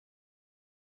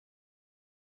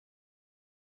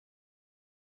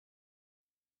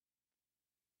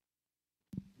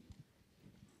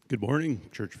Good morning,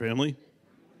 church family.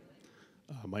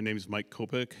 My name is Mike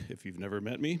Kopek, if you've never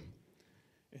met me,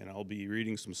 and I'll be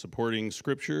reading some supporting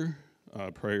scripture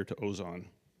prior to Ozon.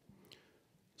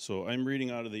 So I'm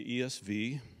reading out of the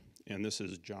ESV, and this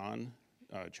is John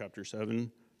chapter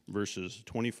 7, verses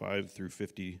 25 through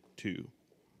 52.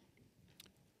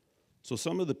 So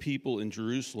some of the people in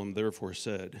Jerusalem therefore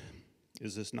said,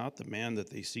 "Is this not the man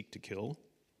that they seek to kill?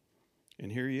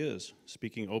 And here he is,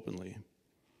 speaking openly,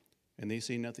 and they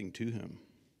say nothing to him.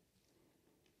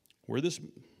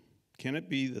 Can it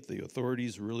be that the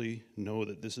authorities really know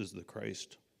that this is the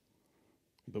Christ?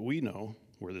 But we know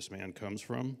where this man comes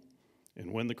from,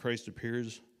 and when the Christ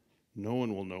appears, no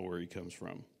one will know where he comes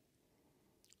from."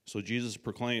 So Jesus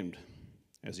proclaimed,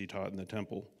 as he taught in the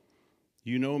temple,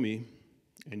 "You know me,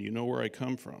 and you know where I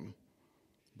come from,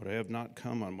 but I have not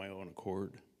come on my own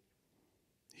accord.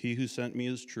 He who sent me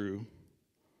is true,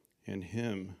 and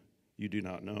him you do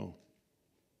not know.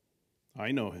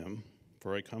 I know him,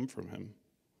 for I come from him,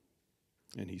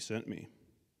 and he sent me."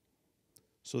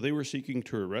 So they were seeking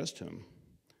to arrest him,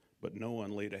 but no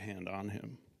one laid a hand on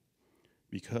him,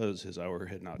 because his hour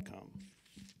had not come.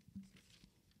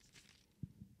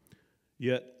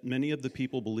 Yet many of the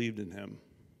people believed in him.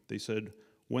 They said,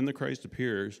 "When the Christ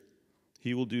appears,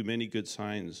 he will do many good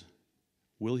signs.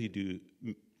 Will he do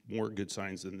more good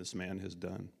signs than this man has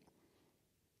done?"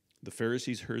 The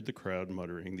Pharisees heard the crowd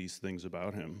muttering these things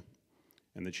about him,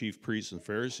 and the chief priests and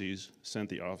Pharisees sent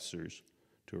the officers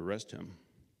to arrest him.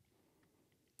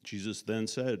 Jesus then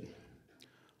said,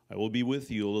 "I will be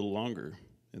with you a little longer,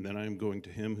 and then I am going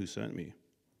to him who sent me.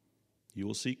 You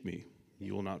will seek me,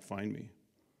 you will not find me.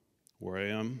 Where I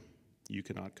am, you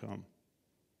cannot come."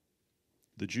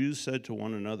 The Jews said to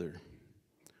one another,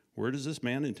 "Where does this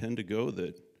man intend to go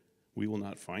that we will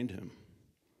not find him?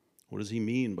 What does he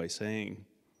mean by saying,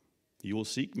 'You will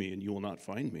seek me and you will not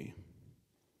find me'?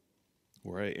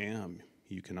 Where I am,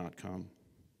 you cannot come."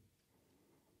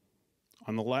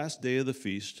 On the last day of the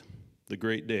feast, the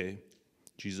great day,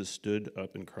 Jesus stood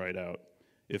up and cried out,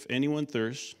 "If anyone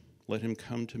thirsts, let him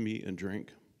come to me and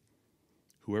drink.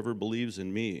 Whoever believes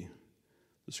in me,"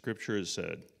 the scripture has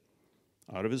said,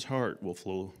 "out of his heart will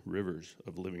flow rivers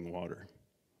of living water."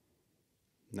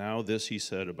 Now this he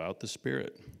said about the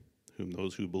Spirit, whom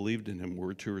those who believed in him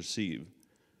were to receive,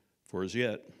 for as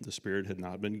yet the Spirit had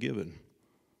not been given,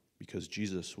 because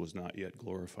Jesus was not yet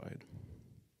glorified.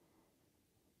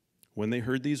 When they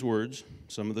heard these words,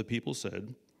 some of the people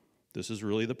said, "This is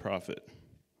really the prophet."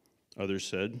 Others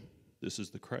said, "This is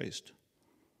the Christ."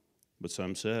 But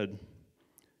some said,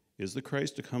 "Is the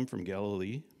Christ to come from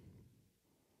Galilee?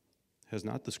 Has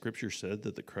not the scripture said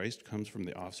that the Christ comes from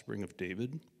the offspring of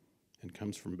David and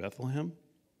comes from Bethlehem,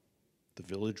 the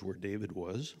village where David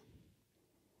was?"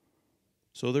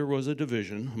 So there was a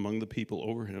division among the people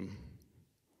over him.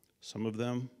 Some of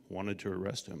them wanted to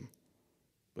arrest him,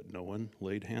 but no one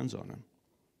laid hands on him.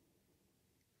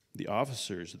 The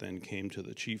officers then came to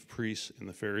the chief priests and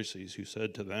the Pharisees, who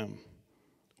said to them,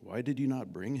 "Why did you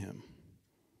not bring him?"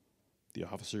 The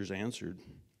officers answered,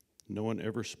 "No one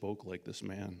ever spoke like this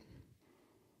man."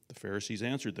 The Pharisees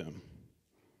answered them,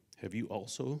 "Have you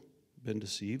also been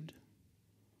deceived?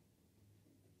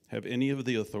 Have any of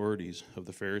the authorities of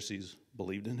the Pharisees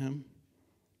believed in him?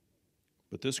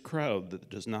 But this crowd that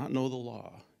does not know the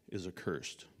law is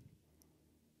accursed."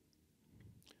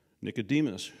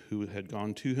 Nicodemus, who had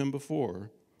gone to him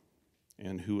before,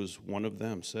 and who was one of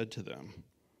them, said to them,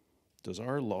 "Does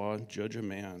our law judge a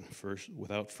man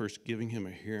without first giving him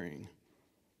a hearing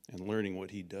and learning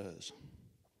what he does?"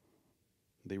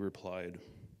 They replied,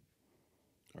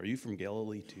 "Are you from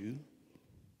Galilee too?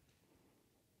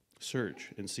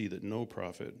 Search and see that no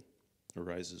prophet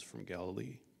arises from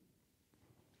Galilee."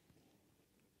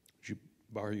 Would you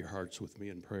bow your hearts with me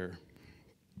in prayer?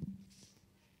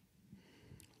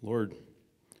 Lord,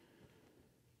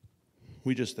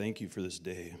 we just thank you for this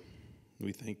day.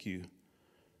 We thank you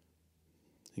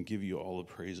and give you all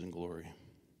the praise and glory.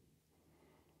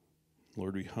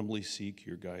 Lord, we humbly seek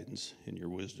your guidance and your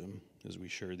wisdom as we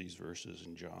share these verses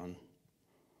in John.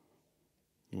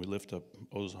 And we lift up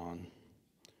Ozan.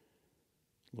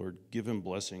 Lord, give him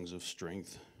blessings of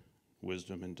strength,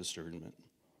 wisdom, and discernment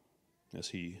as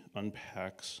he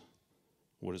unpacks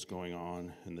what is going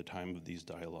on in the time of these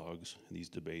dialogues and these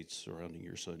debates surrounding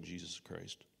your Son, Jesus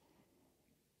Christ.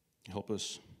 Help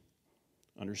us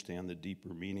understand the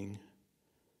deeper meaning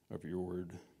of your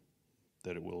word,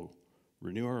 that it will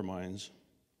renew our minds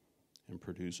and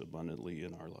produce abundantly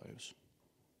in our lives.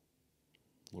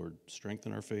 Lord,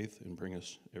 strengthen our faith and bring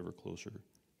us ever closer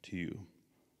to you.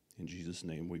 In Jesus'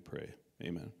 name we pray.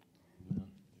 Amen.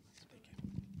 Amen.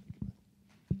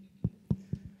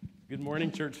 Good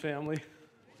morning, church family.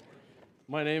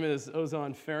 My name is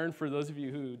Ozan Farron. For those of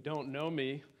you who don't know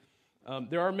me,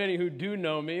 there are many who do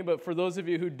know me, but for those of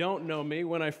you who don't know me,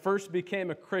 when I first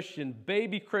became a Christian,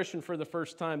 baby Christian for the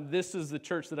first time, this is the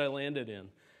church that I landed in.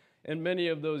 And many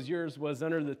of those years was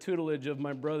under the tutelage of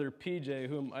my brother PJ,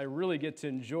 whom I really get to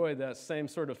enjoy that same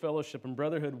sort of fellowship and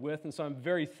brotherhood with. And so I'm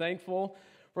very thankful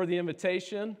for the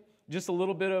invitation. Just a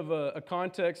little bit of a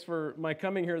context for my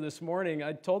coming here this morning.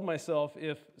 I told myself,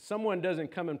 if someone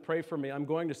doesn't come and pray for me, I'm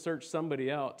going to search somebody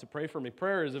out to pray for me.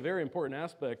 Prayer is a very important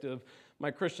aspect of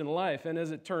my Christian life. And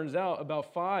as it turns out,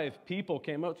 about 5 people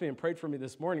came up to me and prayed for me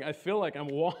this morning. I feel like I'm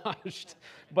washed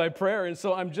by prayer. And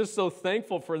so I'm just so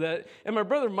thankful for that. And my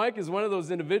brother Mike is one of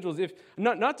those individuals. If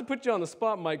not to put you on the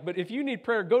spot, Mike, but if you need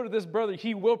prayer, go to this brother.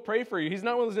 He will pray for you. He's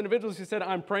not one of those individuals who said,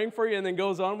 I'm praying for you, and then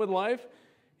goes on with life.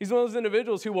 He's one of those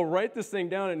individuals who will write this thing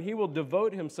down and he will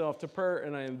devote himself to prayer,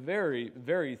 and I am very,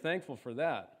 very thankful for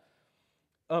that.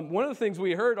 One of the things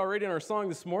we heard already in our song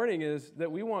this morning is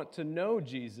that we want to know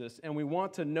Jesus and we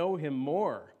want to know him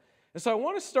more. And so I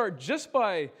want to start just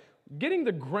by getting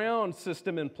the ground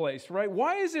system in place, right?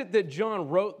 Why is it that John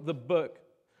wrote the book?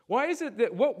 Why is it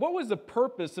that, what was the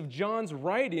purpose of John's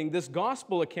writing this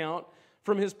gospel account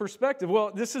from his perspective?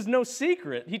 Well, this is no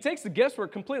secret. He takes the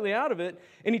guesswork completely out of it,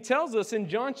 and he tells us in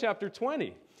John chapter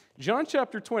 20. John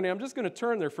chapter 20, I'm just going to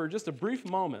turn there for just a brief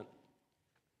moment.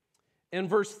 In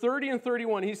verse 30 and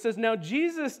 31, he says, Now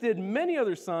Jesus did many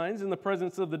other signs in the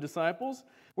presence of the disciples,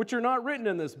 which are not written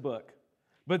in this book.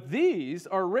 But these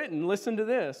are written, listen to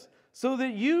this, so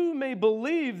that you may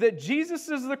believe that Jesus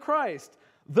is the Christ,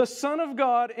 the Son of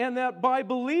God, and that by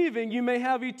believing you may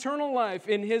have eternal life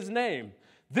in his name.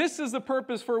 This is the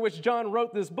purpose for which John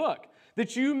wrote this book,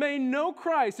 that you may know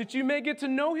Christ, that you may get to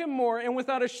know him more, and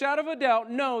without a shadow of a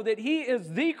doubt know that he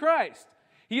is the Christ.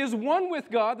 He is one with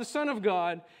God, the Son of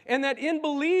God, and that in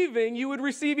believing you would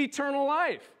receive eternal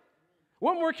life.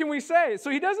 What more can we say? So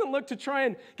he doesn't look to try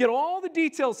and get all the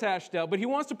details hashed out, but he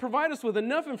wants to provide us with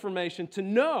enough information to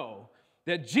know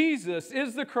that Jesus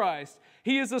is the Christ,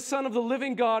 he is the Son of the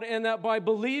living God, and that by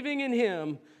believing in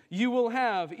him, you will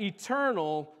have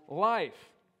eternal life.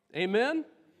 Amen?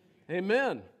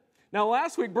 Amen. Now,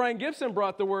 last week, Brian Gibson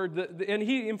brought the word, and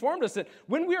he informed us that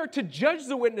when we are to judge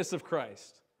the witness of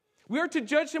Christ, we are to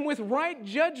judge him with right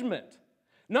judgment,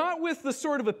 not with the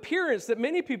sort of appearance that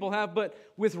many people have, but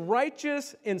with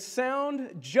righteous and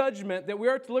sound judgment, that we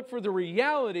are to look for the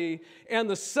reality and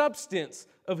the substance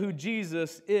of who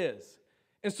Jesus is.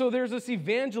 And so there's this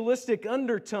evangelistic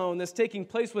undertone that's taking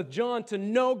place with John to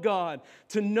know God,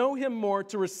 to know him more,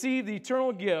 to receive the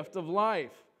eternal gift of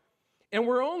life. And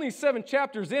we're only 7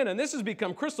 chapters in, and this has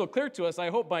become crystal clear to us, I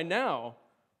hope by now.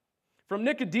 From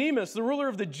Nicodemus, the ruler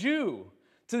of the Jew,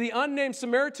 to the unnamed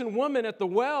Samaritan woman at the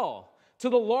well, to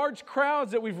the large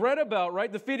crowds that we've read about, right?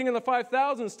 The feeding of the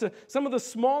 5,000s, to some of the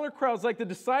smaller crowds like the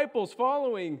disciples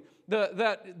following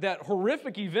that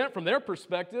horrific event from their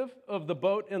perspective of the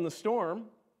boat in the storm.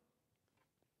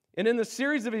 And in the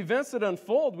series of events that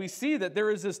unfold, we see that there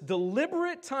is this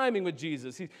deliberate timing with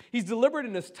Jesus. He's deliberate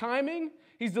in his timing,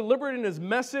 he's deliberate in his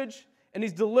message, and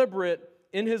he's deliberate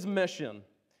in his mission.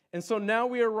 And so now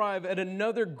we arrive at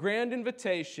another grand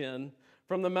invitation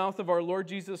from the mouth of our Lord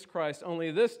Jesus Christ,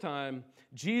 only this time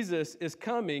Jesus is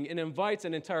coming and invites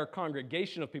an entire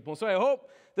congregation of people. And so I hope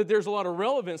that there's a lot of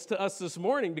relevance to us this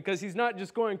morning, because he's not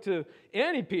just going to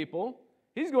any people.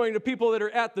 He's going to people that are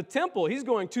at the temple. He's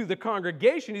going to the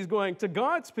congregation. He's going to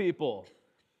God's people.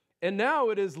 And now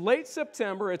it is late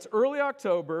September. It's early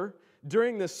October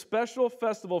during this special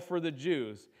festival for the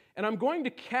Jews. And I'm going to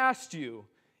cast you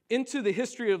into the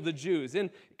history of the Jews. And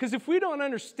because if we don't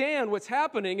understand what's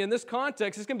happening in this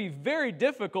context, it's going to be very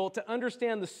difficult to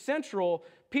understand the central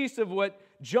piece of what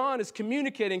John is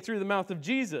communicating through the mouth of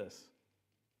Jesus.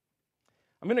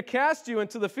 I'm going to cast you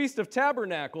into the Feast of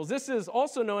Tabernacles. This is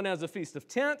also known as the Feast of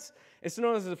Tents. It's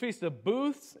known as the Feast of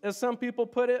Booths, as some people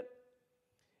put it.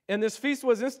 And this feast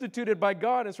was instituted by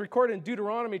God. It's recorded in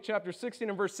Deuteronomy chapter 16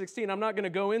 and verse 16. I'm not going to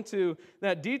go into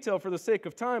that detail for the sake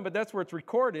of time, but that's where it's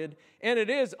recorded. And it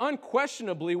is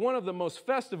unquestionably one of the most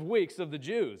festive weeks of the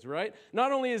Jews, right?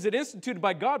 Not only is it instituted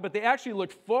by God, but they actually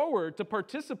looked forward to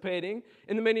participating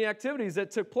in the many activities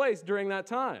that took place during that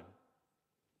time.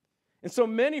 And so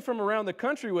many from around the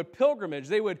country would pilgrimage.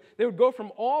 They would go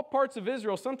from all parts of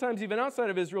Israel, sometimes even outside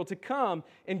of Israel, to come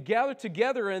and gather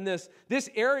together in this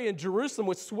area in Jerusalem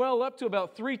would swell up to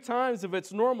about 3 times of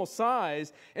its normal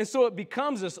size. And so it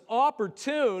becomes this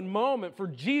opportune moment for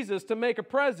Jesus to make a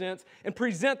presence and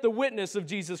present the witness of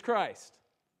Jesus Christ.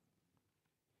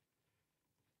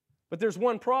 But there's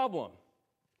one problem.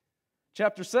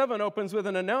 Chapter 7 opens with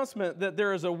an announcement that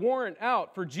there is a warrant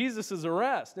out for Jesus'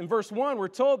 arrest. In verse 1, we're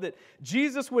told that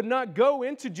Jesus would not go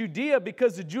into Judea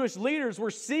because the Jewish leaders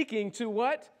were seeking to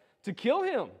what? To kill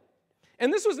him.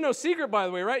 And this was no secret, by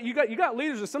the way, right? You got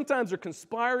leaders that sometimes are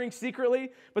conspiring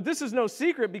secretly, but this is no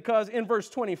secret because in verse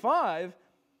 25,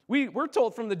 we're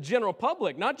told from the general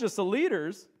public, not just the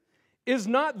leaders, is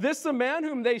not this the man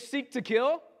whom they seek to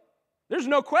kill? There's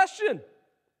no question.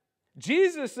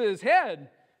 Jesus' head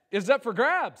is up for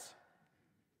grabs.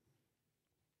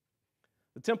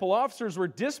 The temple officers were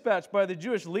dispatched by the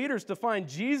Jewish leaders to find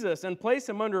Jesus and place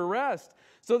him under arrest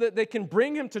so that they can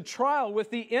bring him to trial with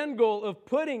the end goal of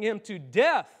putting him to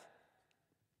death.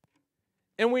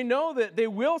 And we know that they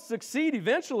will succeed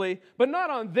eventually, but not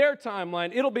on their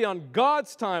timeline. It'll be on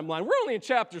God's timeline. We're only in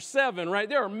chapter 7, right?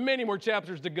 There are many more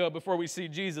chapters to go before we see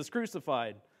Jesus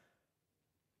crucified.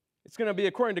 It's going to be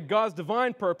according to God's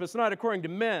divine purpose, not according to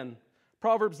men.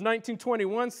 Proverbs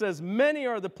 19:21 says, "Many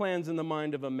are the plans in the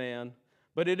mind of a man,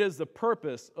 but it is the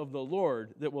purpose of the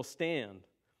Lord that will stand."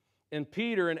 And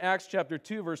Peter in Acts chapter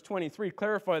 2, verse 23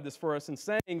 clarified this for us in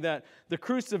saying that the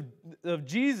cross of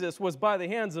Jesus was by the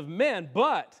hands of men,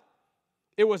 but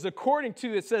it was according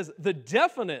to, it says, the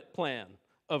definite plan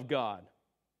of God.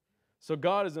 So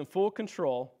God is in full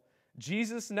control.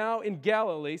 Jesus now in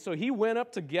Galilee, so he went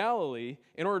up to Galilee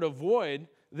in order to avoid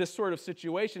this sort of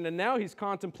situation, and now he's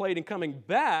contemplating coming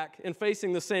back and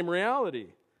facing the same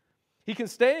reality. He can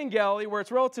stay in Galilee where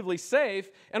it's relatively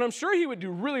safe, and I'm sure he would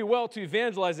do really well to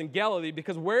evangelize in Galilee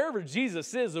because wherever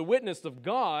Jesus is, the witness of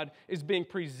God is being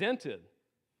presented.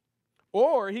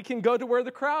 Or he can go to where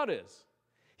the crowd is.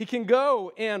 He can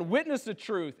go and witness the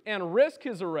truth and risk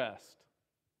his arrest.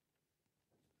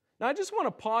 Now, I just want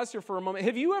to pause here for a moment.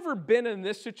 Have you ever been in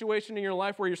this situation in your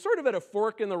life where you're sort of at a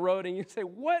fork in the road and you say,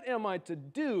 what am I to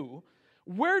do?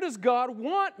 Where does God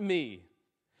want me?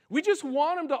 We just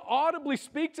want him to audibly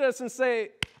speak to us and say,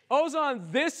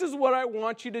 Ozan, this is what I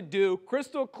want you to do.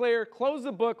 Crystal clear, close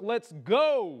the book, let's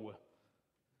go.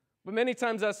 But many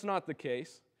times that's not the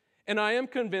case. And I am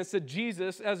convinced that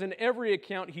Jesus, as in every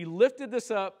account, he lifted this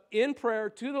up in prayer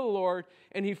to the Lord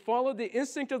and he followed the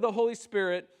instinct of the Holy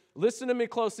Spirit. Listen to me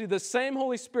closely. The same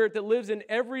Holy Spirit that lives in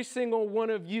every single one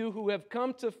of you who have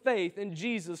come to faith in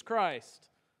Jesus Christ.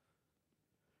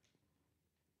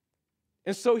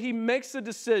 And so he makes a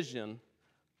decision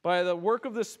by the work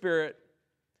of the Spirit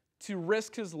to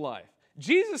risk his life.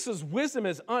 Jesus' wisdom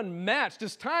is unmatched.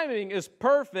 His timing is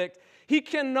perfect. He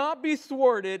cannot be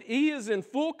thwarted. He is in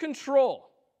full control.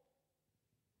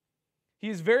 He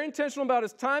is very intentional about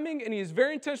his timing, and he is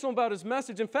very intentional about his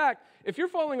message. In fact, if you're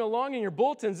following along in your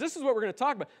bulletins, this is what we're going to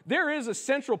talk about. There is a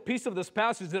central piece of this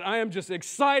passage that I am just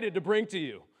excited to bring to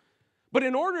you. But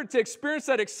in order to experience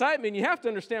that excitement, you have to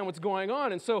understand what's going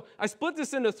on. And so I split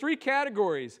this into 3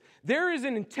 categories. There is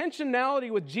an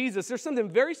intentionality with Jesus. There's something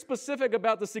very specific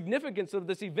about the significance of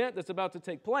this event that's about to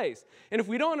take place. And if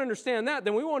we don't understand that,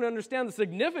 then we won't understand the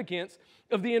significance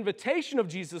of the invitation of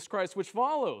Jesus Christ, which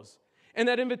follows. And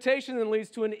that invitation then leads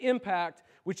to an impact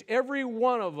which every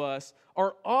one of us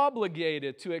are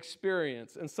obligated to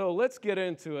experience. And so let's get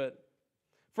into it.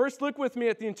 First, look with me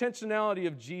at the intentionality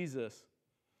of Jesus.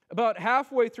 About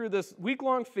halfway through this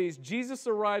week-long feast, Jesus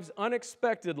arrives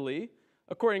unexpectedly,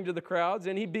 according to the crowds,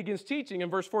 and he begins teaching. In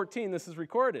verse 14, this is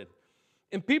recorded.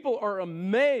 And people are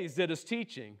amazed at his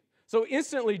teaching. So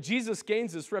instantly, Jesus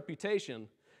gains this reputation.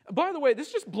 By the way,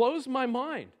 this just blows my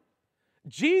mind.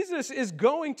 Jesus is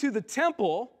going to the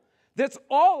temple that's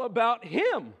all about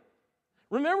him.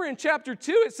 Remember in chapter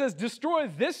 2, it says, destroy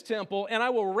this temple and I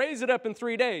will raise it up in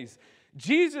 3 days.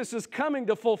 Jesus is coming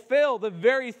to fulfill the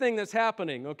very thing that's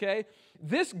happening, okay?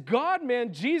 This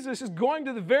God-man, Jesus, is going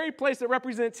to the very place that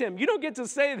represents him. You don't get to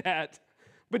say that,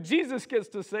 but Jesus gets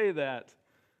to say that.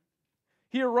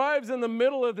 He arrives in the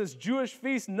middle of this Jewish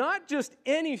feast, not just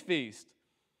any feast,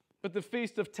 but the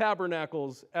Feast of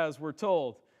Tabernacles, as we're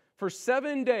told. For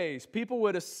 7 days, people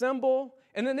would assemble,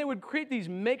 and then they would create these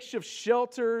makeshift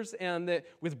shelters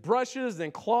with brushes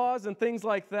and claws and things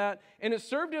like that. And it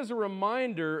served as a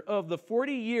reminder of the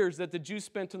 40 years that the Jews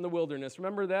spent in the wilderness.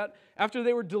 Remember that? After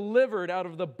they were delivered out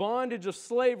of the bondage of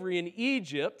slavery in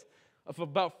Egypt of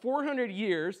about 400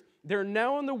 years, they're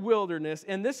now in the wilderness,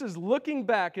 and this is looking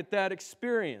back at that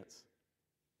experience.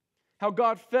 How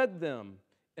God fed them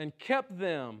and kept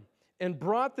them and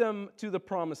brought them to the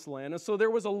promised land. And so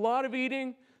there was a lot of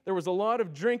eating, there was a lot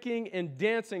of drinking and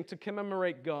dancing to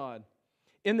commemorate God.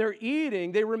 In their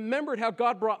eating, they remembered how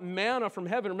God brought manna from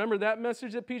heaven. Remember that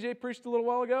message that PJ preached a little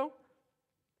while ago?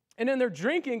 And in their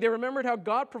drinking, they remembered how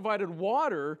God provided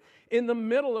water in the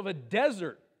middle of a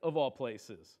desert of all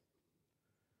places.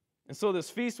 And so this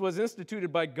feast was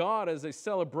instituted by God as a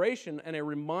celebration and a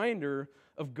reminder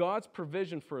of God's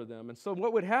provision for them. And so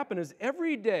what would happen is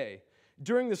every day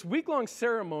during this week-long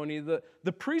ceremony,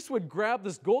 the priest would grab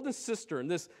this golden cistern,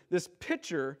 this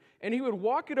pitcher, and he would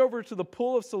walk it over to the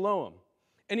pool of Siloam.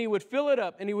 And he would fill it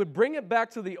up, and he would bring it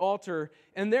back to the altar,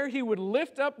 and there he would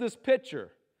lift up this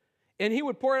pitcher. And he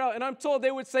would pour it out, and I'm told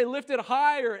they would say, lift it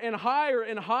higher and higher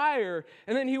and higher.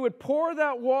 And then he would pour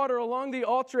that water along the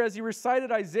altar as he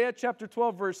recited Isaiah chapter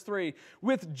 12, verse 3.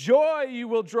 With joy you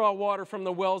will draw water from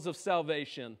the wells of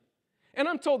salvation. And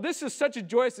I'm told this is such a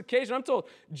joyous occasion. I'm told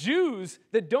Jews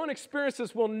that don't experience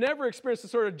this will never experience the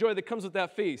sort of joy that comes with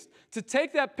that feast. To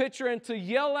take that pitcher and to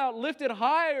yell out, lift it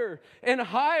higher and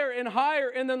higher and higher,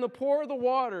 and then to pour the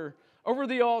water over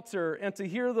the altar and to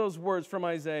hear those words from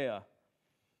Isaiah.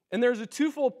 And there's a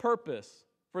twofold purpose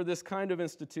for this kind of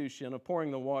institution of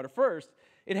pouring the water. First,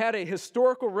 it had a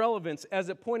historical relevance as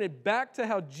it pointed back to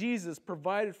how Jesus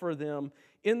provided for them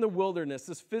in the wilderness,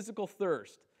 this physical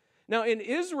thirst. Now, in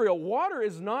Israel, water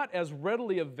is not as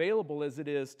readily available as it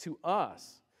is to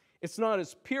us. It's not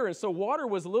as pure, and so water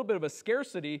was a little bit of a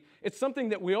scarcity. It's something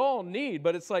that we all need,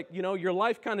 but it's like, your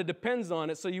life kind of depends on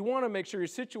it, so you want to make sure you're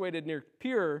situated near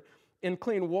pure and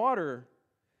clean water.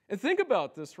 And think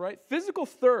about this, right? Physical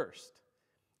thirst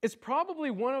is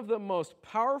probably one of the most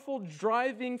powerful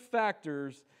driving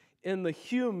factors in the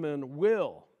human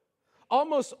will.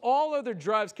 Almost all other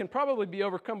drives can probably be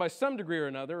overcome by some degree or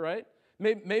another, right?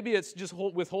 Maybe it's just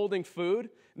withholding food.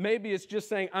 Maybe it's just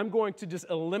saying, I'm going to just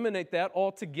eliminate that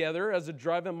altogether as a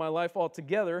drive in my life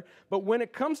altogether. But when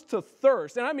it comes to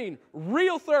thirst, and I mean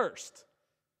real thirst,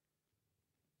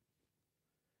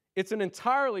 it's an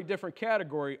entirely different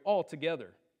category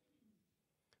altogether.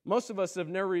 Most of us have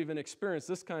never even experienced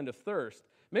this kind of thirst.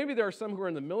 Maybe there are some who are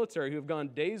in the military who have gone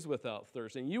days without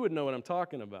thirst, and you would know what I'm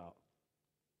talking about.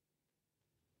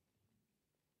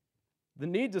 The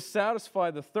need to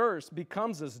satisfy the thirst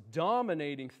becomes this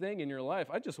dominating thing in your life.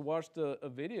 I just watched a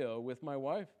video with my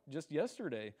wife just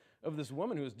yesterday of this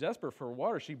woman who was desperate for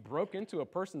water. She broke into a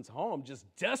person's home just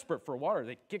desperate for water.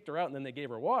 They kicked her out and then they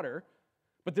gave her water.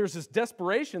 But there's this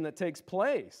desperation that takes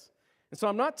place. And so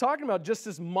I'm not talking about just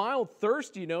this mild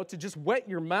thirst, to just wet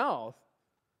your mouth.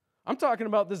 I'm talking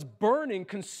about this burning,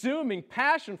 consuming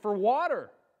passion for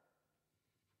water.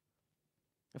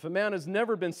 If a man has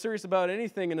never been serious about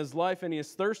anything in his life and he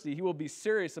is thirsty, he will be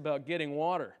serious about getting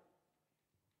water.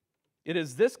 It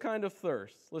is this kind of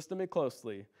thirst, listen to me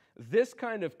closely, this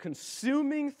kind of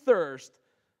consuming thirst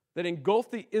that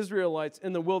engulfed the Israelites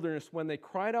in the wilderness when they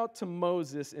cried out to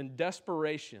Moses in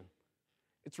desperation.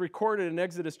 It's recorded in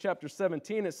Exodus chapter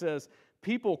 17. It says,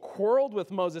 people quarreled with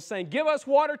Moses saying, give us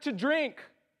water to drink.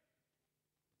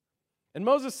 And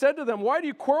Moses said to them, why do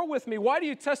you quarrel with me? Why do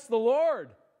you test the Lord?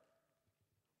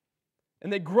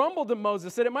 And they grumbled to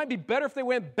Moses, said it might be better if they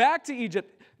went back to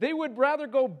Egypt. They would rather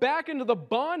go back into the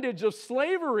bondage of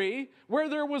slavery where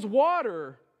there was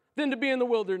water than to be in the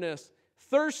wilderness,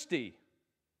 thirsty.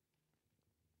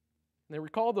 And they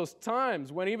recalled those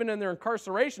times when even in their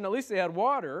incarceration, at least they had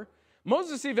water.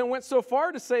 Moses even went so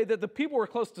far to say that the people were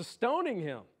close to stoning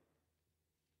him.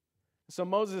 So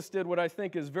Moses did what I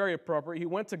think is very appropriate. He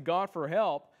went to God for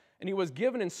help, and he was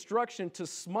given instruction to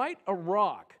smite a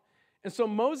rock. And so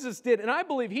Moses did, and I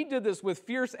believe he did this with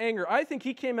fierce anger. I think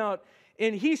he came out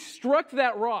and he struck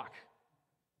that rock.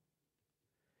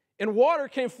 And water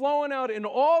came flowing out in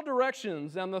all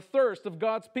directions, and the thirst of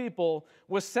God's people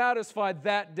was satisfied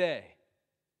that day.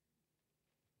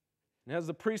 And as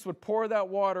the priest would pour that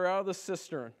water out of the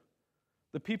cistern,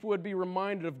 the people would be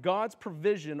reminded of God's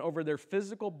provision over their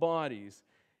physical bodies.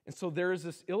 And so there is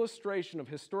this illustration of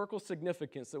historical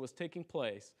significance that was taking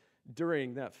place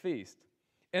during that feast.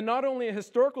 And not only a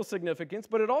historical significance,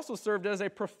 but it also served as a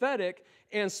prophetic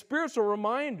and spiritual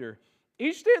reminder.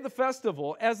 Each day of the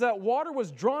festival, as that water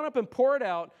was drawn up and poured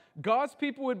out, God's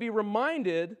people would be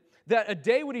reminded that a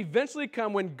day would eventually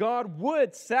come when God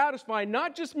would satisfy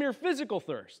not just mere physical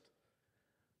thirst,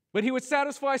 but he would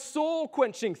satisfy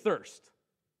soul-quenching thirst.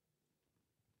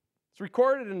 It's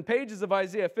recorded in pages of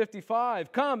Isaiah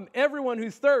 55. Come, everyone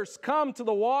who thirsts, come to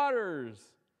the waters.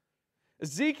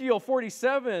 Ezekiel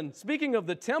 47, speaking of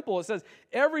the temple, it says,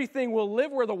 everything will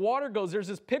live where the water goes. There's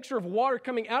this picture of water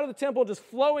coming out of the temple, just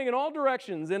flowing in all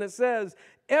directions. And it says,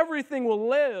 everything will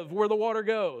live where the water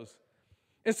goes.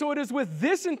 And so it is with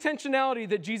this intentionality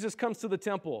that Jesus comes to the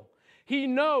temple. He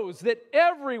knows that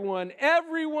everyone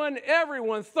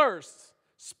thirsts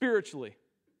spiritually.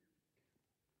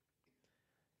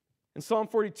 And Psalm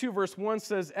 42, verse 1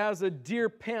 says, as a deer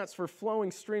pants for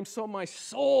flowing streams, so my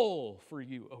soul for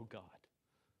you, O God.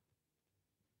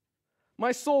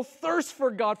 My soul thirsts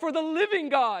for God, for the living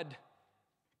God.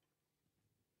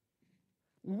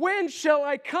 When shall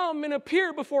I come and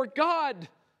appear before God?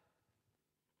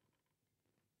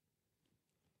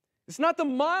 It's not the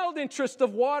mild interest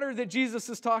of water that Jesus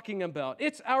is talking about.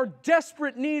 It's our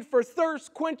desperate need for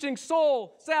thirst-quenching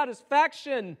soul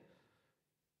satisfaction.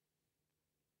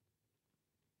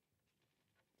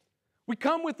 We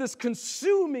come with this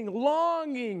consuming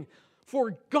longing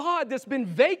for God that's been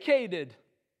vacated.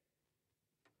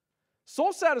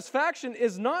 Soul satisfaction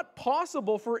is not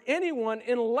possible for anyone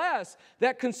unless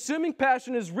that consuming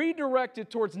passion is redirected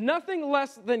towards nothing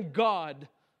less than God.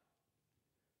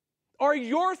 Are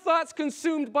your thoughts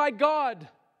consumed by God?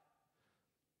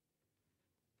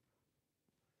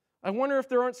 I wonder if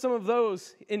there aren't some of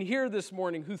those in here this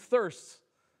morning who thirst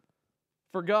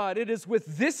for God. It is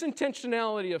with this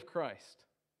intentionality of Christ.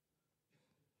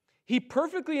 He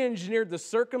perfectly engineered the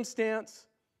circumstance.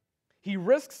 He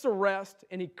risks arrest,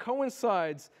 and he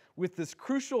coincides with this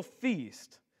crucial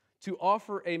feast to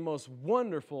offer a most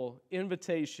wonderful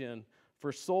invitation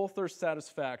for soul thirst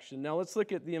satisfaction. Now let's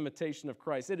look at the invitation of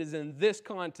Christ. It is in this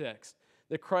context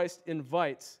that Christ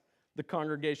invites the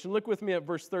congregation. Look with me at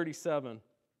verse 37.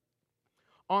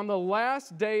 On the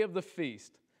last day of the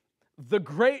feast, the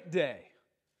great day,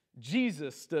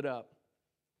 Jesus stood up.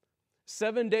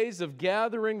 7 days of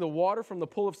gathering the water from the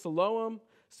pool of Siloam,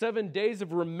 7 days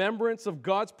of remembrance of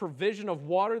God's provision of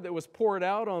water that was poured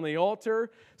out on the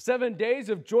altar, 7 days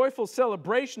of joyful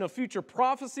celebration of future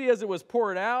prophecy as it was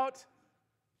poured out.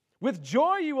 With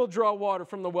joy you will draw water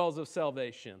from the wells of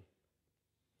salvation.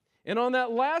 And on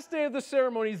that last day of the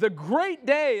ceremony, the great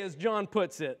day, as John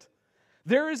puts it,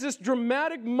 there is this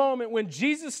dramatic moment when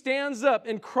Jesus stands up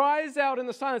and cries out in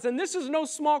the silence. And this is no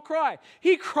small cry.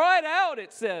 He cried out,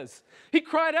 it says. He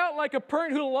cried out like a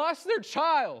parent who lost their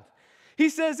child. He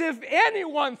says, if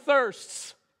anyone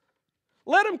thirsts,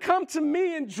 let him come to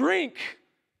me and drink.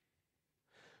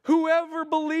 Whoever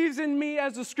believes in me,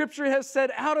 as the scripture has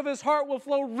said, out of his heart will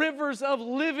flow rivers of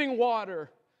living water.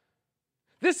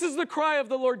 This is the cry of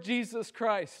the Lord Jesus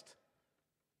Christ.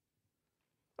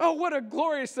 Oh, what a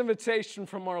glorious invitation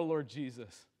from our Lord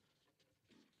Jesus.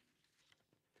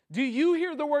 Do you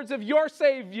hear the words of your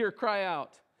Savior cry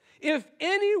out? If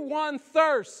anyone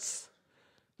thirsts,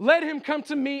 let him come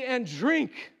to me and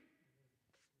drink.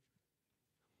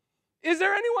 Is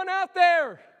there anyone out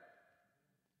there?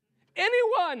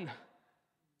 Anyone?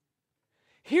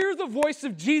 Hear the voice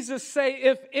of Jesus say,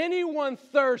 if anyone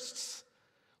thirsts,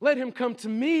 let him come to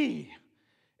me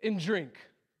and drink.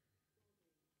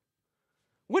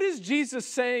 What is Jesus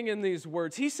saying in these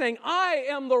words? He's saying, I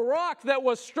am the rock that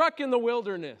was struck in the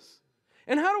wilderness.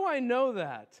 And how do I know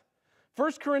that?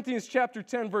 1 Corinthians chapter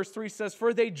 10, verse 3 says,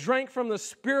 for they drank from the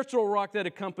spiritual rock that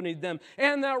accompanied them,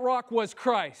 and that rock was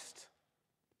Christ.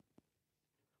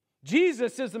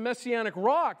 Jesus is the messianic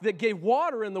rock that gave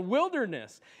water in the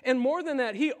wilderness. And more than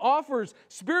that, he offers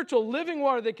spiritual living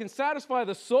water that can satisfy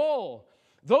the soul.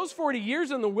 Those 40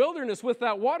 years in the wilderness with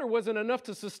that water wasn't enough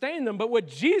to sustain them, but what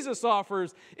Jesus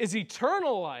offers is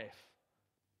eternal life.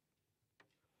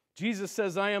 Jesus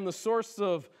says, I am the source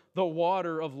of the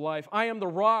water of life. I am the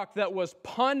rock that was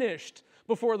punished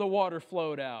before the water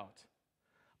flowed out.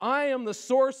 I am the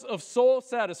source of soul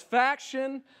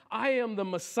satisfaction. I am the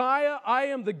Messiah. I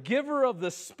am the giver of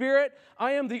the Spirit.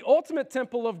 I am the ultimate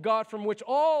temple of God from which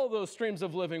all those streams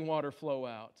of living water flow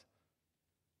out.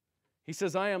 He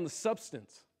says, I am the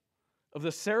substance of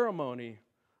the ceremony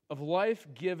of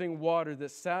life-giving water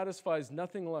that satisfies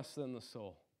nothing less than the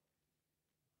soul.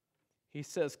 He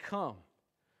says, come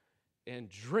and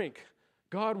drink.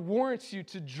 God warrants you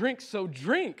to drink, so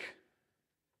drink.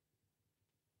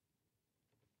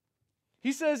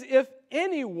 He says, if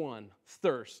anyone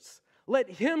thirsts, let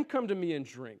him come to me and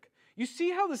drink. You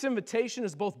see how this invitation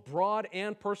is both broad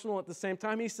and personal at the same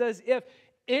time? He says, if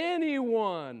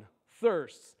anyone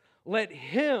thirsts, let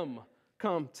him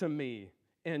come to me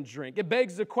and drink. It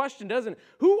begs the question, doesn't it?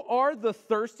 Who are the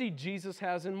thirsty Jesus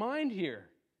has in mind here?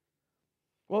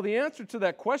 Well, the answer to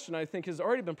that question, I think, has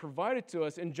already been provided to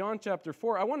us in John chapter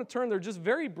 4. I want to turn there just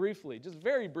very briefly.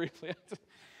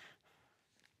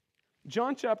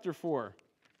 John chapter 4,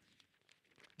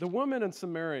 the woman in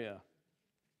Samaria.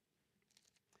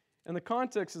 And the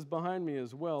context is behind me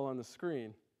as well on the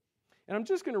screen. And I'm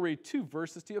just going to read 2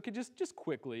 verses to you. Okay, just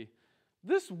quickly.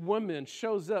 This woman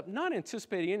shows up not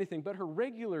anticipating anything but her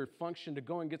regular function to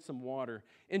go and get some water.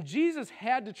 And Jesus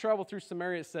had to travel through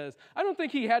Samaria, it says. I don't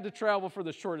think he had to travel for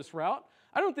the shortest route.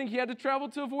 I don't think he had to travel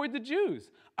to avoid the Jews.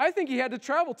 I think he had to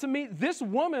travel to meet this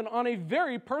woman on a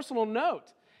very personal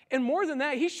note. And more than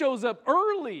that, he shows up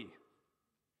early.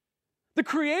 The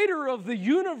creator of the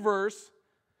universe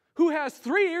who has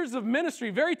 3 years of ministry,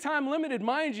 very time limited,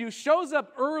 mind you, shows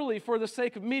up early for the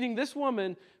sake of meeting this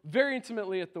woman very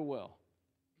intimately at the well.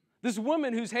 This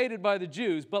woman who's hated by the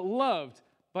Jews, but loved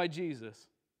by Jesus.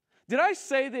 Did I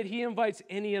say that he invites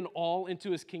any and all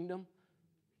into his kingdom?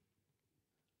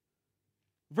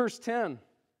 Verse 10.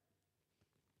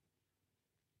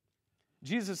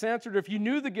 Jesus answered, if you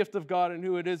knew the gift of God and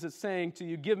who it is that's saying to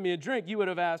you, give me a drink, you would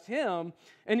have asked him,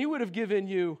 and he would have given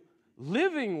you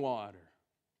living water.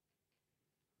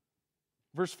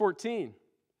 Verse 14,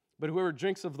 but whoever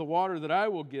drinks of the water that I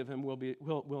will give him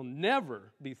will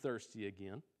never be thirsty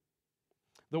again.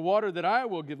 The water that I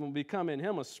will give him will become in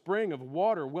him a spring of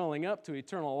water welling up to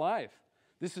eternal life.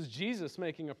 This is Jesus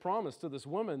making a promise to this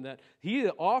woman that he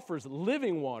offers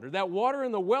living water. That water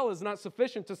in the well is not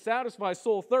sufficient to satisfy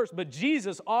soul thirst, but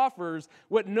Jesus offers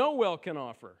what no well can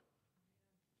offer.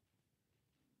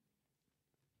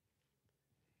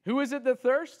 Who is it that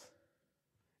thirsts?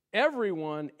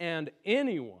 Everyone and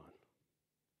anyone.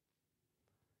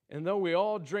 And though we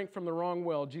all drink from the wrong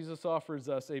well, Jesus offers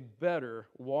us a better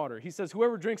water. He says,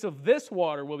 whoever drinks of this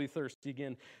water will be thirsty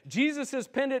again. Jesus has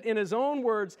penned it in his own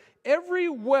words, every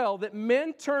well that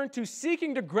men turn to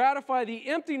seeking to gratify the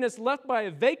emptiness left by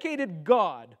a vacated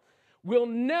God will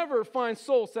never find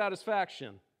soul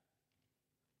satisfaction.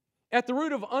 At the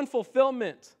root of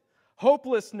unfulfillment,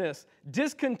 hopelessness,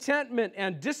 discontentment,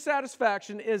 and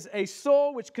dissatisfaction is a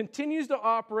soul which continues to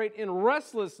operate in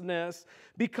restlessness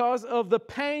because of the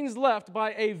pangs left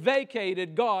by a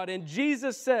vacated God. And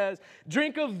Jesus says,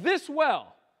 drink of this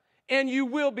well, and you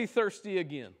will be thirsty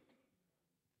again.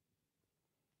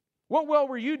 What well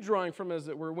were you drawing from, as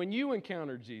it were, when you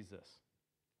encountered Jesus?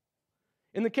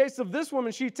 In the case of this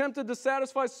woman, she attempted to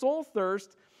satisfy soul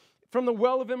thirst from the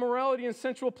well of immorality and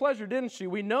sensual pleasure, didn't she?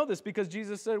 We know this because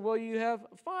Jesus said, well, you have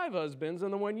 5 husbands,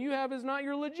 and the one you have is not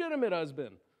your legitimate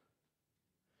husband.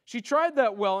 She tried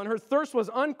that well, and her thirst was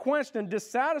unquenched and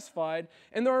dissatisfied,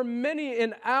 and there are many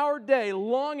in our day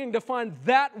longing to find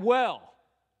that well.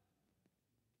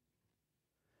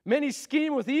 Many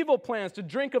scheme with evil plans to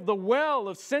drink of the well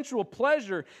of sensual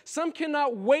pleasure. Some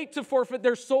cannot wait to forfeit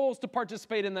their souls to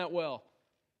participate in that well.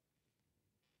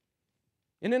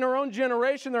 And in our own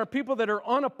generation, there are people that are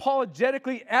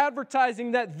unapologetically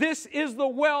advertising that this is the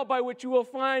well by which you will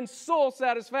find soul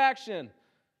satisfaction.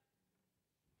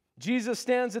 Jesus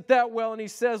stands at that well and he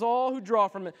says, all who draw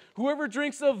from it, whoever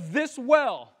drinks of this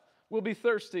well will be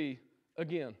thirsty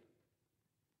again.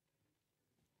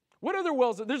 What other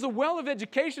wells? There's a well of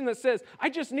education that says, I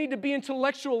just need to be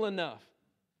intellectual enough.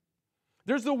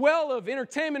 There's the well of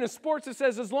entertainment and sports that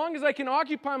says, as long as I can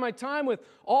occupy my time with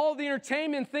all the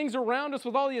entertainment things around us,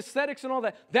 with all the aesthetics and all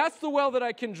that, that's the well that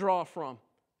I can draw from.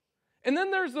 And then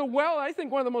there's the well, I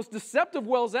think one of the most deceptive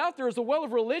wells out there is the well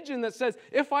of religion that says,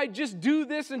 if I just do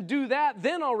this and do that,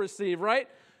 then I'll receive, right?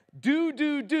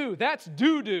 Do. That's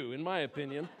doo-doo, in my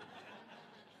opinion.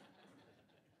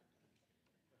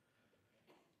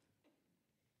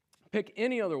 Pick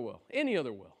any other well, any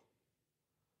other well.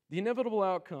 The inevitable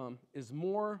outcome is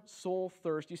more soul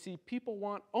thirst. You see, people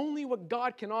want only what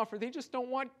God can offer. They just don't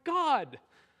want God.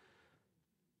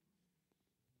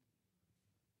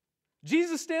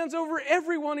 Jesus stands over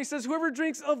everyone. He says, whoever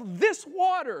drinks of this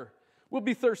water will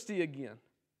be thirsty again.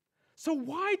 So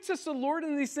why test the Lord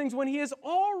in these things when he has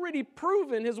already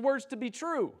proven his words to be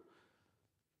true?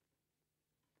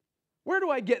 Where do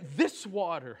I get this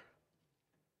water?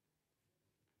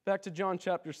 Back to John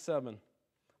chapter 7.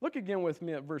 Look again with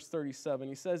me at verse 37.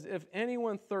 He says, if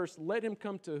anyone thirsts, let him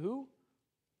come to who?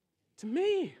 To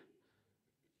me.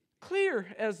 Clear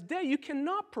as day. You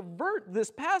cannot pervert this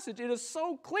passage. It is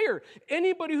so clear.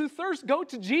 Anybody who thirsts, go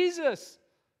to Jesus.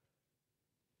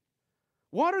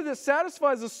 Water that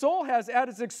satisfies the soul has at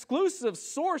its exclusive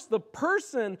source the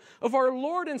person of our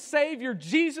Lord and Savior,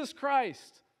 Jesus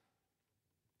Christ.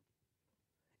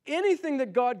 Anything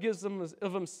that God gives them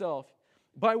of himself,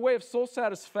 by way of soul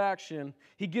satisfaction,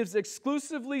 he gives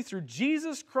exclusively through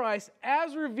Jesus Christ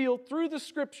as revealed through the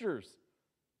Scriptures.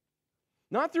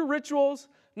 Not through rituals,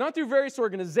 not through various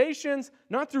organizations,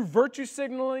 not through virtue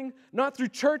signaling, not through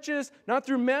churches, not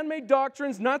through man-made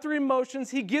doctrines, not through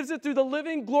emotions. He gives it through the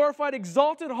living, glorified,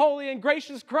 exalted, holy, and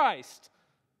gracious Christ.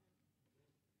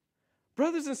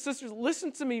 Brothers and sisters,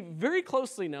 listen to me very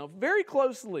closely now, very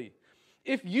closely.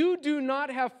 If you do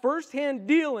not have firsthand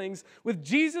dealings with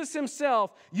Jesus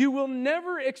himself, you will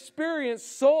never experience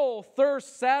soul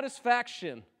thirst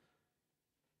satisfaction.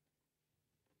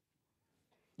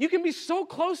 You can be so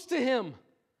close to him.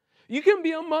 You can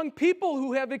be among people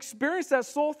who have experienced that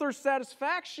soul thirst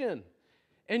satisfaction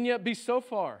and yet be so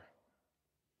far.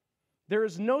 There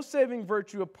is no saving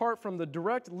virtue apart from the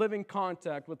direct living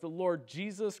contact with the Lord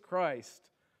Jesus Christ.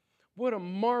 What a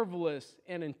marvelous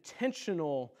and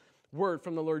intentional word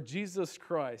from the Lord Jesus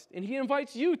Christ. And He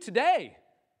invites you today.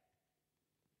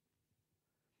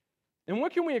 And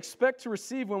what can we expect to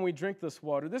receive when we drink this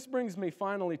water? This brings me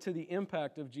finally to the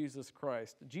impact of Jesus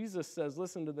Christ. Jesus says,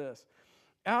 listen to this,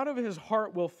 out of His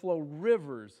heart will flow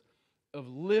rivers of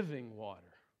living water.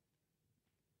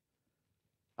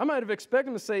 I might have expected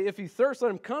Him to say, if he thirsts, let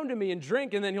him come to me and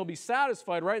drink, and then he'll be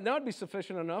satisfied, right? And that would be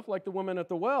sufficient enough, like the woman at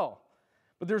the well.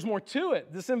 But there's more to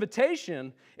it. This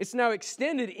invitation, it's now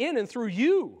extended in and through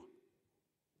you.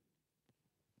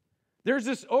 There's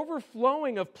this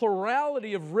overflowing of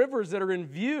plurality of rivers that are in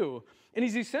view. And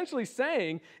He's essentially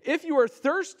saying, if you are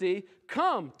thirsty,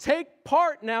 come, take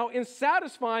part now in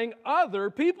satisfying other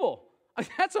people.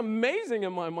 That's amazing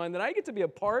in my mind that I get to be a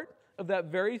part of that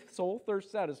very soul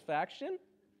thirst satisfaction.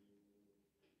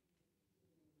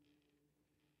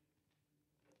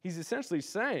 He's essentially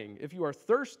saying, if you are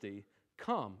thirsty,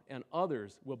 come, and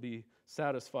others will be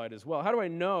satisfied as well. How do I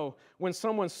know when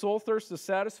someone's soul thirst is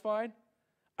satisfied?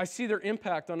 I see their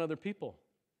impact on other people.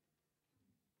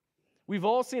 We've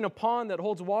all seen a pond that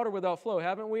holds water without flow,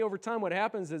 haven't we? Over time, what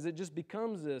happens is it just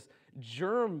becomes this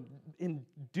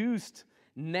germ-induced,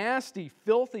 nasty,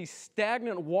 filthy,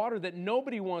 stagnant water that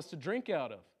nobody wants to drink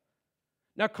out of.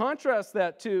 Now contrast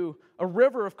that to a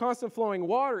river of constant flowing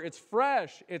water. It's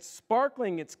fresh, it's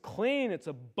sparkling, it's clean, it's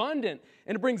abundant,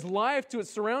 and it brings life to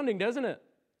its surrounding, doesn't it?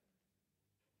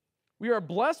 We are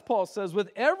blessed, Paul says, with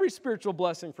every spiritual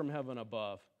blessing from heaven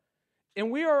above.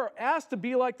 And we are asked to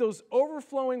be like those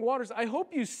overflowing waters. I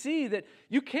hope you see that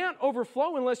you can't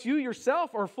overflow unless you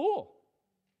yourself are full.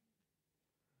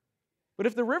 But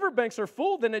if the riverbanks are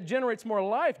full, then it generates more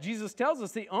life. Jesus tells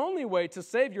us the only way to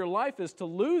save your life is to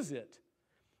lose it.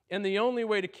 And the only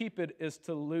way to keep it is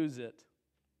to lose it.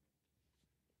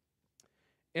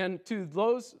 And to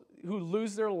those who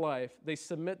lose their life, they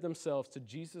submit themselves to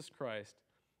Jesus Christ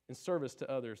in service to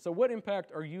others. So what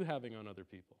impact are you having on other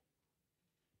people?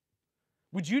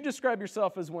 Would you describe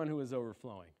yourself as one who is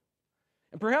overflowing?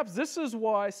 And perhaps this is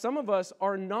why some of us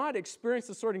are not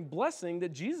experiencing the sort of blessing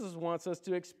that Jesus wants us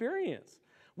to experience.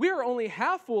 We are only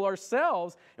half full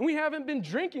ourselves, and we haven't been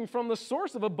drinking from the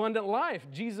source of abundant life,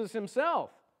 Jesus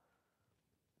Himself.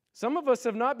 Some of us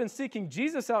have not been seeking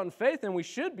Jesus out in faith, and we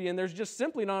should be, and there's just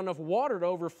simply not enough water to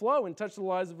overflow and touch the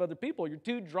lives of other people. You're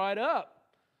too dried up.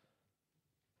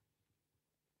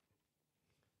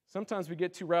 Sometimes we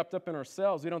get too wrapped up in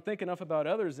ourselves. We don't think enough about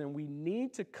others, and we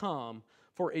need to come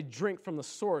for a drink from the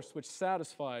source which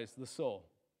satisfies the soul.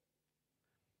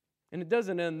 And it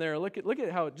doesn't end there. Look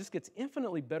at how it just gets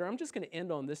infinitely better. I'm just going to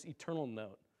end on this eternal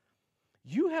note.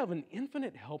 You have an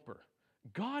infinite helper,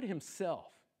 God Himself.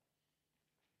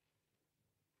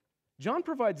 John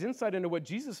provides insight into what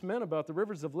Jesus meant about the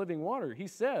rivers of living water. He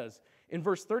says in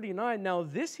verse 39, now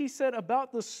this He said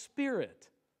about the Spirit,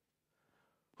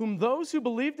 whom those who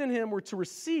believed in Him were to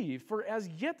receive, for as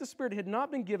yet the Spirit had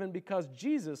not been given because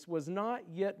Jesus was not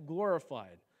yet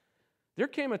glorified. There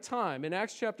came a time in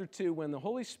Acts chapter 2 when the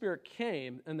Holy Spirit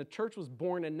came and the church was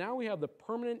born, and now we have the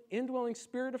permanent indwelling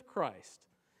Spirit of Christ.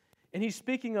 And He's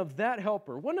speaking of that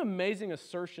helper. What an amazing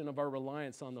assertion of our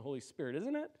reliance on the Holy Spirit,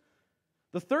 isn't it?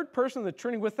 The third person of the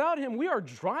Trinity, without Him, we are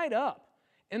dried up,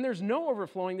 and there's no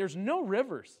overflowing, there's no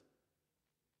rivers.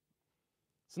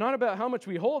 It's not about how much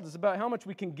we hold, it's about how much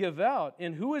we can give out.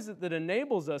 And who is it that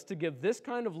enables us to give this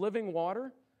kind of living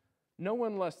water? No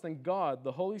one less than God,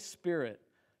 the Holy Spirit.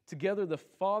 Together, the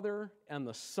Father and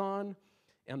the Son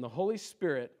and the Holy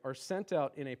Spirit are sent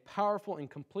out in a powerful and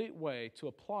complete way to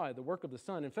apply the work of the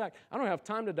Son. In fact, I don't have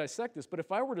time to dissect this, but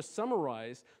if I were to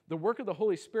summarize the work of the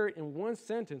Holy Spirit in one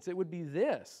sentence, it would be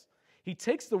this. He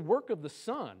takes the work of the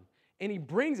Son and He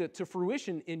brings it to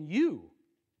fruition in you.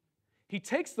 He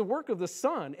takes the work of the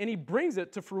Son and He brings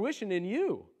it to fruition in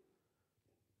you.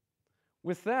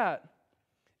 With that,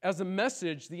 as a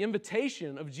message, the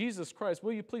invitation of Jesus Christ,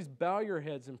 will you please bow your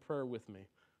heads in prayer with me?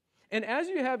 And as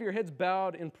you have your heads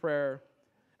bowed in prayer,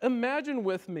 imagine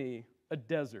with me a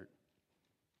desert.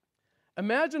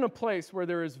 Imagine a place where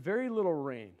there is very little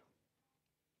rain.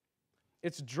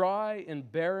 It's dry and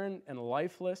barren and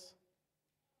lifeless.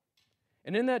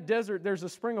 And in that desert, there's a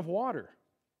spring of water.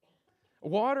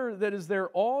 Water that is there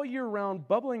all year round,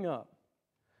 bubbling up.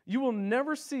 You will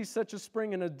never see such a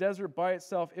spring in a desert by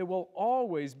itself. It will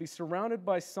always be surrounded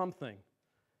by something.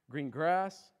 Green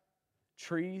grass,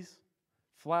 trees,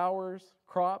 flowers,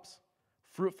 crops,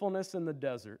 fruitfulness in the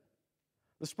desert.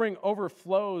 The spring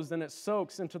overflows and it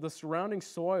soaks into the surrounding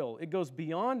soil. It goes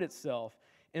beyond itself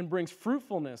and brings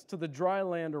fruitfulness to the dry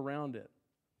land around it.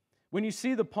 When you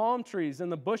see the palm trees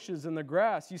and the bushes and the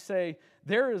grass, you say,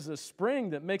 there is a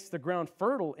spring that makes the ground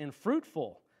fertile and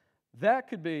fruitful. That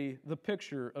could be the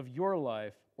picture of your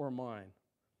life or mine.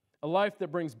 A life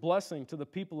that brings blessing to the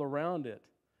people around it.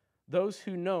 Those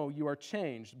who know you are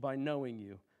changed by knowing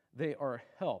you. They are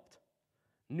helped.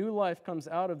 New life comes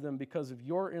out of them because of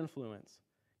your influence.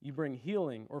 You bring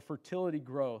healing or fertility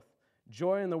growth,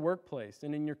 joy in the workplace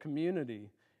and in your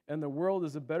community, and the world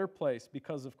is a better place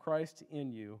because of Christ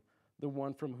in you, the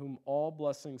one from whom all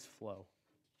blessings flow.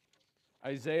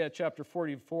 Isaiah chapter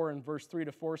 44 and verse 3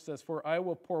 to 4 says, For I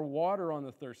will pour water on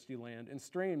the thirsty land and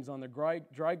streams on the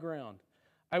dry ground.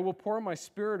 I will pour my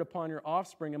spirit upon your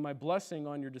offspring and my blessing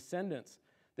on your descendants.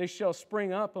 They shall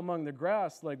spring up among the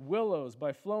grass like willows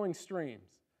by flowing streams.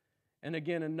 And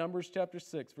again in Numbers chapter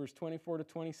 6, verse 24 to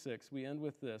 26, we end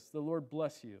with this. The Lord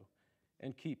bless you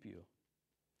and keep you.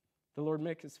 The Lord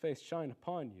make his face shine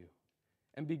upon you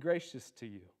and be gracious to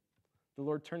you. The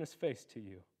Lord turn his face to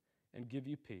you and give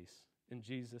you peace. In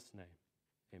Jesus' name,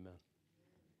 amen.